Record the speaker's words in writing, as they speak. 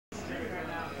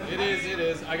It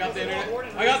is. I got the internet.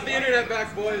 I got the internet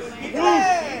back, boys.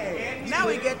 Hey! Now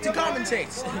we get to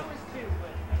commentate.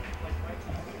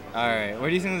 Alright, where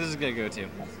do you think this is going to go to?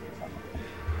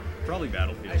 Probably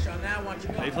Battlefield. I shall now watch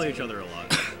you They play each other a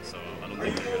lot, so I don't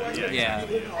think they're gonna. Yeah.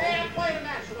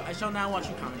 I shall now watch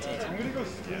you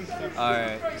commentate.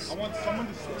 Alright. I want someone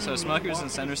to So Smuckers in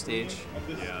center stage.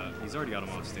 Yeah, he's already got him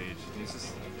off stage. He's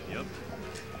just, yep.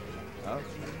 Oh.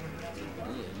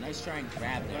 Yeah, nice try and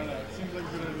grab there.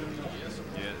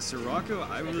 Yeah, so Rocko,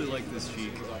 I really like this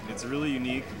Sheik. It's really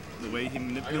unique. The way he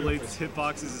manipulates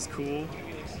hitboxes is cool.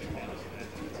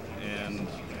 And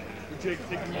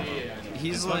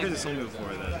He's Smuckers like, has told me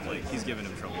before that like he's given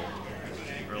him trouble,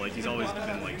 or like he's always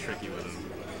been like tricky with him.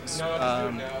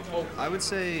 I would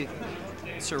say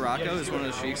Rocko is one of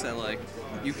those Sheiks that like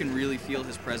you can really feel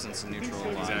his presence in neutral.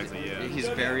 Exactly, yeah. He's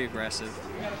very aggressive.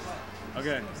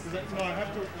 Okay. No, I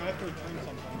have to return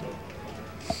something.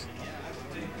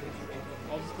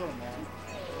 I'll just go tomorrow.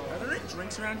 Are there any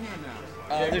drinks around here now?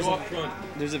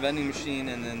 There's a vending machine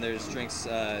and then there's drinks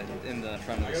in the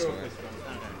front of the store.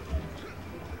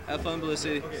 Have fun,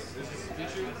 Blissy.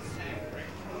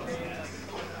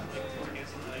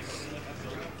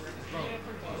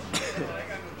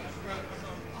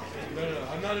 No,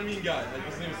 I'm not a mean guy.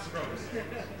 His name is Scrubs.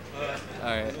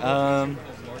 Alright, You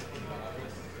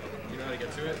know how to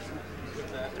get to it?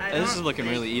 this is looking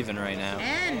really even right now.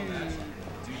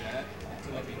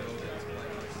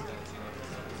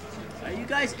 Are you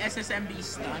guys SSMB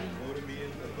stunned?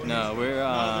 No, we're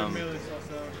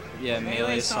yeah,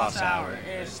 melee soft hour.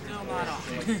 It's still not on.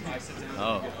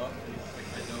 Oh.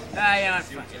 Yeah,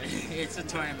 fuck it. It's a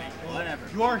tournament. Whatever.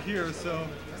 You are here, so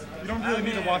you don't really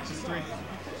need to watch the stream.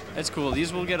 It's cool.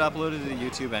 These will get uploaded to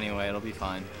YouTube anyway. It'll be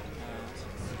fine.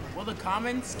 Will the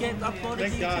comments get uploaded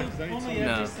Thank to God,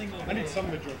 YouTube? 'cause No. I need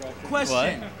someone to jerk off to.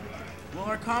 Question. Will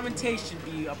our commentation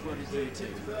be uploaded to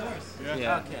YouTube? Yeah.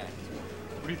 Yeah. Okay.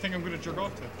 What do you think I'm going to jerk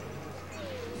off to?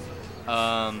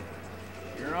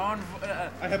 You're on.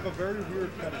 I have a very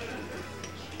weird fetish.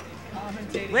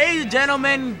 Ladies and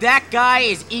gentlemen, that guy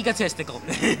is egotistical.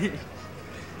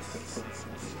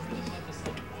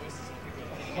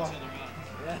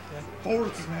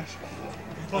 Forward smash.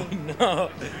 No,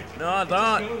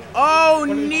 don't. Oh,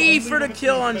 knee for the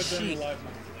kill on Sheik.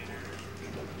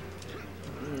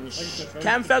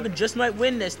 Cam Falcon just might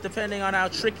win this, depending on how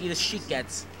tricky the Sheik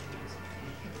gets.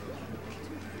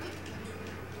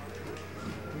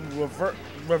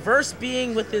 Reverse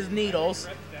being with his needles,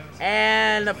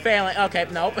 and a failing. Okay,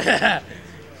 nope. I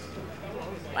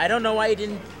don't know why he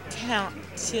didn't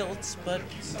tilt, but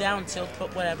down tilt,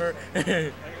 but whatever.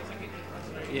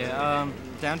 Yeah,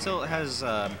 down tilt has,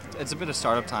 it's a bit of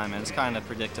startup time and it's kind of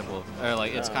predictable, or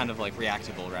like, it's kind of like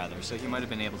reactable rather, so he might have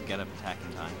been able to get up attack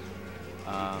in time.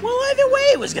 Well, either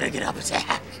way, he was gonna get up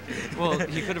attack. Well,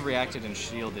 he could have reacted and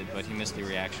shielded, but he missed the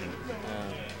reaction.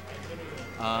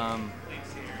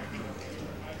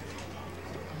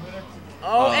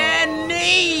 Oh, and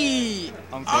knee!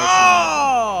 Unfortunately.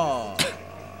 Oh!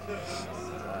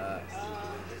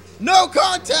 No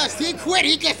contest! He quit!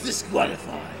 He gets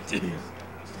disqualified!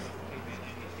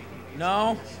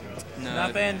 No? No,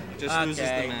 Nothing? just okay. loses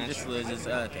the match. Just loses,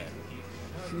 okay.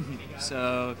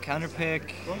 So, counter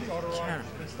pick.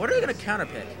 What are they gonna counter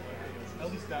pick?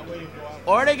 At least that way you go out.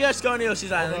 Or are they just going to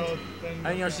Yoshi's Island?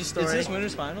 And Yoshi's story. Is this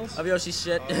winners finals? Of Yoshi's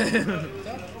shit.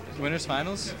 Winners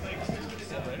finals?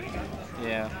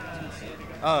 Yeah.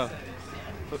 Oh.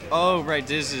 Oh, right,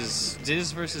 Diz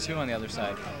versus who on the other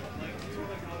side?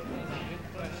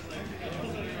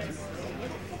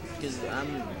 Because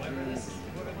I'm...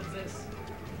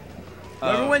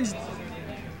 Oh,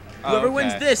 Whoever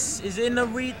wins okay. this is in the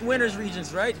winners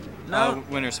regions, right? No?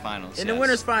 Winners finals. In yes. the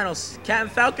winners finals. Captain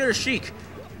Falcon or Sheik?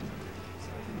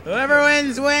 Whoever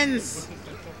wins, wins!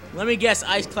 Let me guess,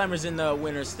 Ice Climber's in the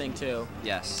winners thing too.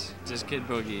 Yes, just Kid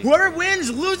Boogie. Whoever wins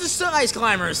loses to Ice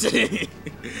Climbers.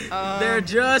 They're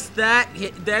just that.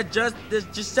 They're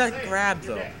just that grab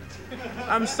though.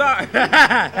 I'm sorry.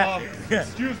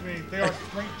 Excuse me, they are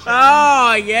straight shots.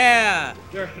 Oh yeah.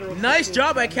 They're heterosexual. Nice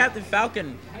job by Captain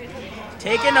Falcon.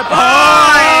 Taking the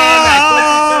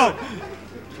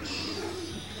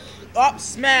up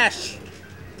smash.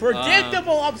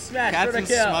 Predictable up smash for the Captain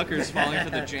kill. Smuckers falling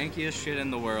for the jankiest shit in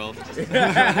the world.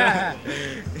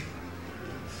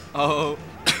 Oh. Oh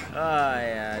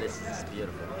yeah, this is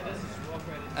beautiful.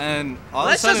 And all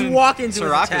Let's of a sudden, just walk into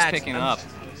his Sauc is attacks. picking up.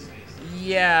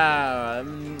 Yeah.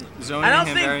 Zoning I don't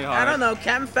him think. very hard. I don't know.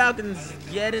 Captain Falcon's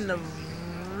getting the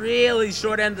really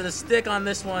short end of the stick on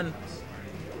this one.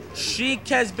 Sheik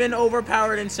has been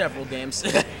overpowered in several games.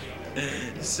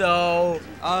 So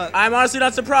I'm honestly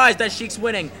not surprised that Sheik's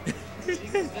winning.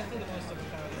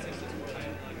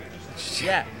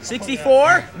 Yeah,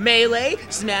 64, melee,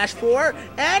 smash 4,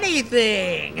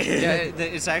 anything. Yeah,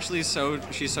 it's actually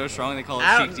she's so strong they call it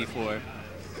I don't- Sheik D4.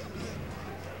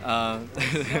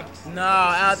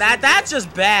 No, that's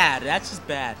just bad. That's just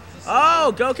bad.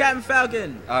 Oh, go Captain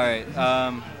Falcon. All right.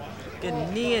 Good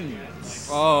kneeing.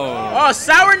 Oh. Oh,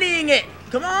 sour kneeing it.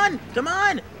 Come on, come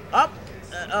on. Up.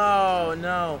 Oh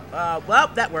no. Well,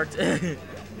 that worked.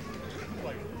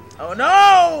 Oh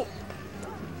no.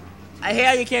 I hate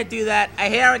how you can't do that. I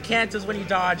hate how it cancels when you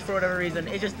dodge for whatever reason.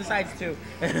 It just decides to.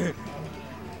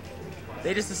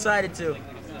 They just decided to.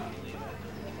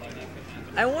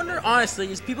 I wonder,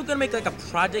 honestly, is people gonna make like a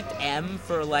Project M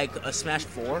for like a Smash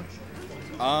 4?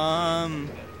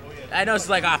 I know it's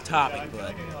like off topic,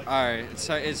 but. All right.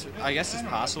 So I guess it's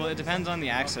possible. It depends on the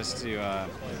access to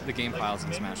the game files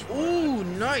in Smash 4. Ooh,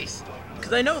 nice.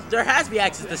 Because I know there has to be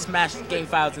access to Smash game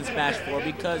files in Smash 4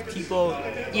 because people,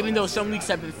 even though some leaks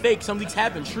have been fake, some leaks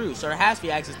have been true. So there has to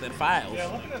be access to the files.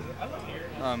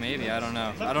 Oh, maybe. I don't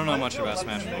know. I don't know much about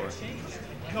Smash 4.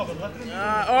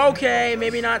 Okay,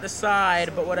 maybe not the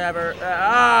side, but whatever.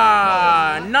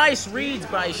 Nice reads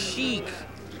by Sheik.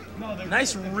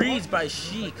 Nice reads by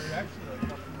Sheik.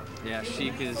 Yeah,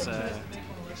 Sheik is.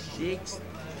 Sheik's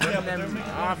putting them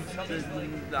off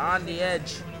on the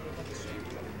edge.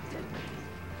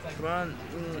 Come on.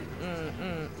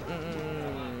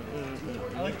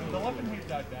 I like the weapon weight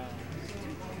died down.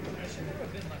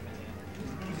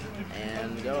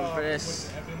 And going for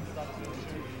this.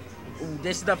 Ooh,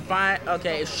 this is the final.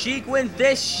 Okay, if Sheik wins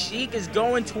this, Sheik is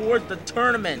going towards the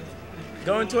tournament.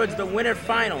 Going towards the winner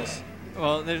finals.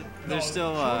 Well, there's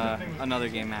still another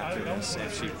game after this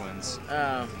if Sheik wins.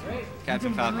 Oh.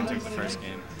 Captain Falcon took the first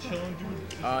game.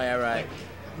 Oh, yeah, right.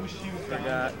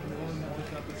 Forgot.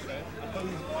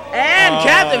 And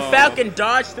Captain Falcon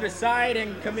dodged to the side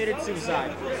and committed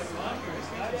suicide.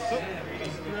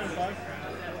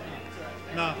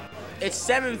 Nah. It's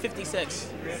 7:56.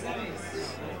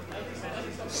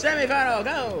 Semifinal,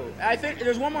 go! I think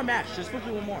there's one more match. Just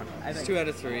quickly one more. I It's think. 2 out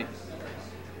of 3.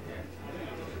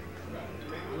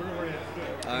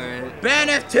 All right. Ban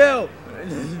F2!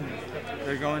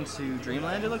 They're going to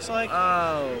Dreamland, it looks like.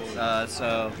 Oh.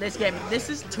 So. This game, this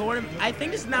is tournament. I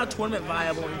think this is now tournament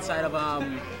viable inside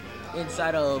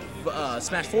of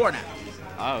Smash 4 now.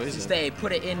 Oh, is Since it? they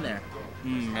put it in there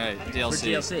Right. for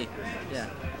DLC. DLC. Yeah.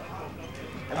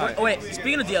 Alright. Oh wait,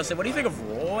 speaking of DLC, what do you think of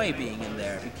Roy being in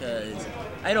there? Because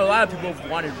I know a lot of people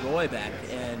wanted Roy back,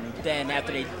 and then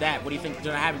after that, what do you think is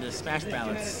gonna happen to the Smash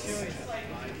balance?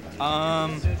 I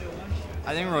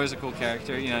think Roy's a cool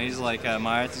character. You know, he's like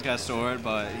Myrath. He's got a sword,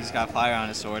 but he's got fire on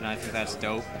his sword, and I think that's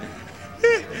dope.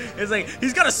 It's like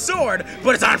he's got a sword,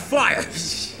 but it's on fire.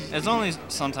 It's only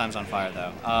sometimes on fire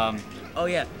though. Oh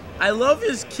yeah, I love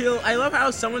his kill. I love how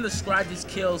someone described his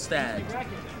kill stat.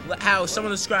 How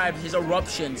someone described his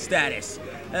eruption status.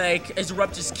 Like his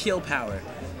eruption's kill power.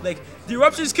 Like the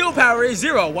eruption's kill power is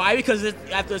 0. Why? Because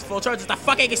after it's full charge, it's a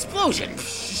fucking explosion.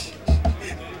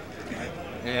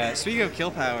 Yeah. Speaking of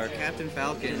kill power, Captain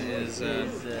Falcon is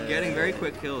getting very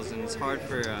quick kills, and it's hard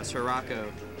for Sir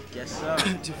Rocko Yes, sir.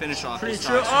 to finish off. Pretty his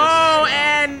true. stocks. Oh,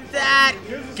 and that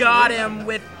got him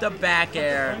with the back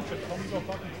air.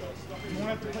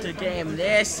 The game.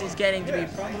 This is getting to be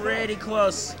pretty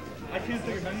close. I can't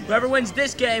think of any. Whoever wins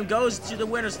this game goes to the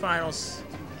winners finals.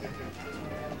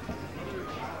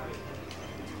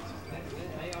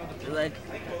 Like,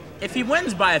 if he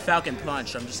wins by a Falcon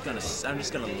Punch, I'm just gonna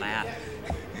laugh.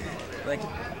 Like,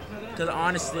 because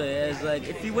honestly, it's like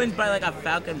if he wins by like a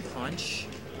Falcon Punch,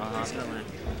 I'm just gonna laugh.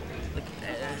 Like,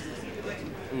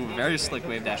 Ooh, very slick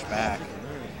wave dash back.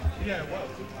 Yeah, what?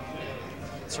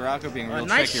 Sir Rocko being real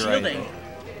nice tricky shielding.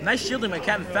 right. Nice shielding by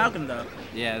Captain Falcon though.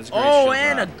 Yeah, it's a great Oh, shield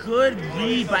and a drop. good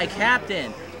read by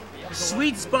Captain.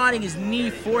 Sweet spotting his knee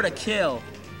for the kill.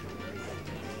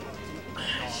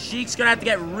 Sheik's gonna have to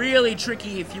get really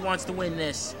tricky if he wants to win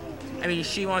this. I mean,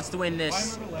 she wants to win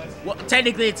this. Well,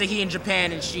 technically, it's a he in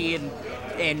Japan and she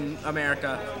in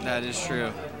America. That is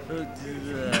true.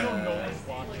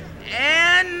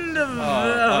 And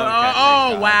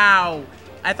okay. Wow!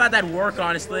 I thought that'd work,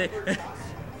 honestly.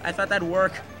 I thought that'd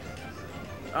work.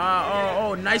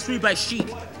 Nice read by Sheik.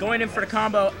 Going in for the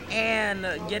combo and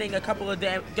getting a couple of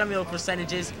gummy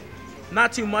percentages.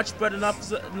 Not too much, but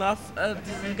enough.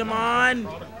 Come on.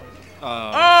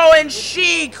 Oh, and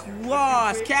Sheik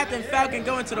lost. Captain Falcon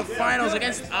going to the finals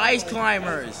against Ice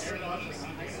Climbers.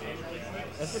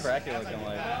 What's the bracket looking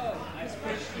like?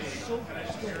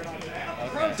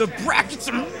 The bracket's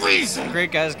amazing.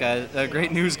 Great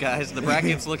great news, guys. The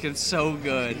bracket's looking so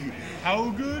good. How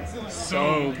good?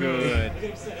 So good.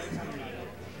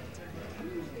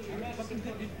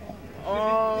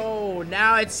 Oh,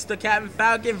 now it's the Captain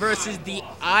Falcon versus the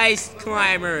Ice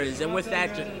Climbers, and with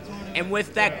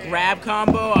that grab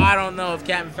combo, I don't know if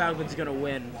Captain Falcon's gonna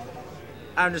win.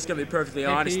 I'm just gonna be perfectly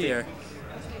honest here.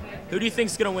 Who do you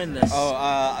think's gonna win this?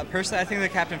 Oh, personally, I think the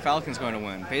Captain Falcon's going to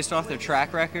win. Based off their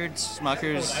track record,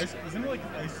 Smuckers, Isn't it like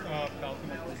Ice Falcon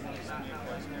like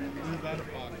is that a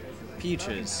fox?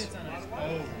 Peaches.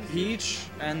 Oh, Peach,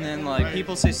 and then like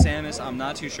people say Samus. I'm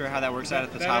not too sure how that works out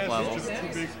at the top level. Just too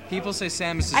big. People say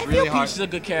Samus is I really feel hard. Peach is a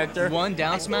good character. One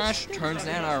down smash turns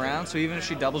Nana around, so even if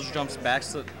she double jumps back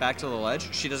to the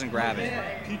ledge, she doesn't grab it.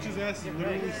 Peach's ass is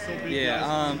literally so big.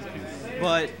 Yeah,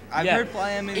 but I've Yeah. heard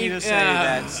Flyamini say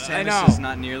Yeah, that I know. Samus is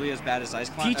not nearly as bad as Ice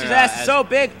Climber. Peach's ass is so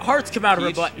big, hearts come out of her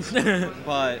Peach. butt.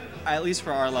 But at least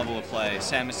for our level of play,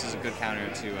 Samus is a good counter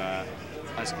to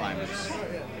Ice Climbers.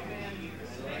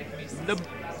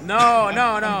 No. I'm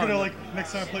gonna like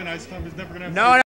next time I play an Ice Climber, it's never gonna have No,